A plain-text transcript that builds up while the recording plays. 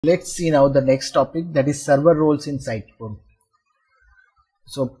Let's see now the next topic, that is server roles in Sitecore.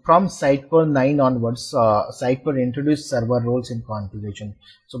 So from Sitecore 9 onwards, Sitecore introduced server roles in configuration.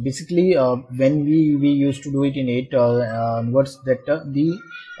 So basically, when we used to do it in 8 onwards, that the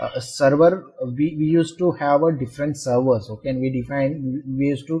server we used to have a different servers. Okay, and we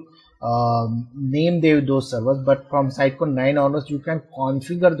used to name those servers. But from Sitecore 9 onwards, you can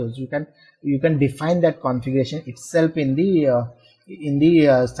configure those. You can define that configuration itself in the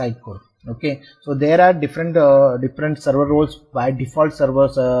Sitecore. Okay, so there are different server roles. By default, server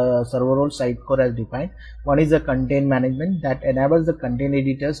roles Sitecore has defined. One is the content management, that enables the content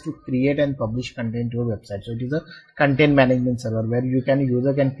editors to create and publish content to a website. So it is a content management server where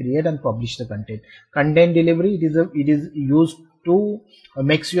user can create and publish the content. Content delivery, it is used to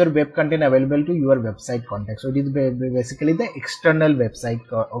makes your web content available to your website context. So it is basically the external website.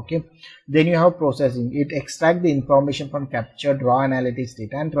 Okay, then you have processing. It extracts the information from captured raw analytics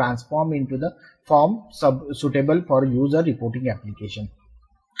data and transform into the form suitable for user reporting application.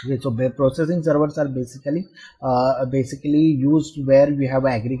 Okay, so processing servers are basically used where we have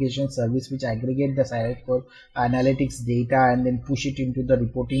an aggregation service which aggregate the Sitecore analytics data and then push it into the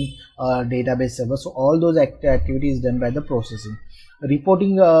reporting database server. So all those activities done by the processing.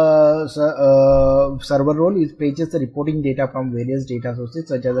 Reporting server role is pages the reporting data from various data sources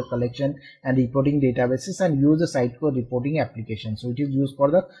such as the collection and reporting databases and use the Sitecore reporting application. So it is used for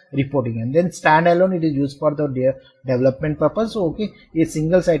the reporting, and then standalone it is used for the development purpose. So okay, a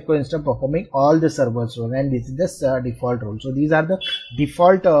single Sitecore instance performing all the servers role, and this is the default role. So these are the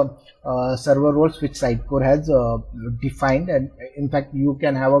default server roles which Sitecore has defined, and in fact you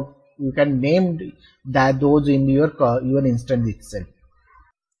can name those in your instance itself.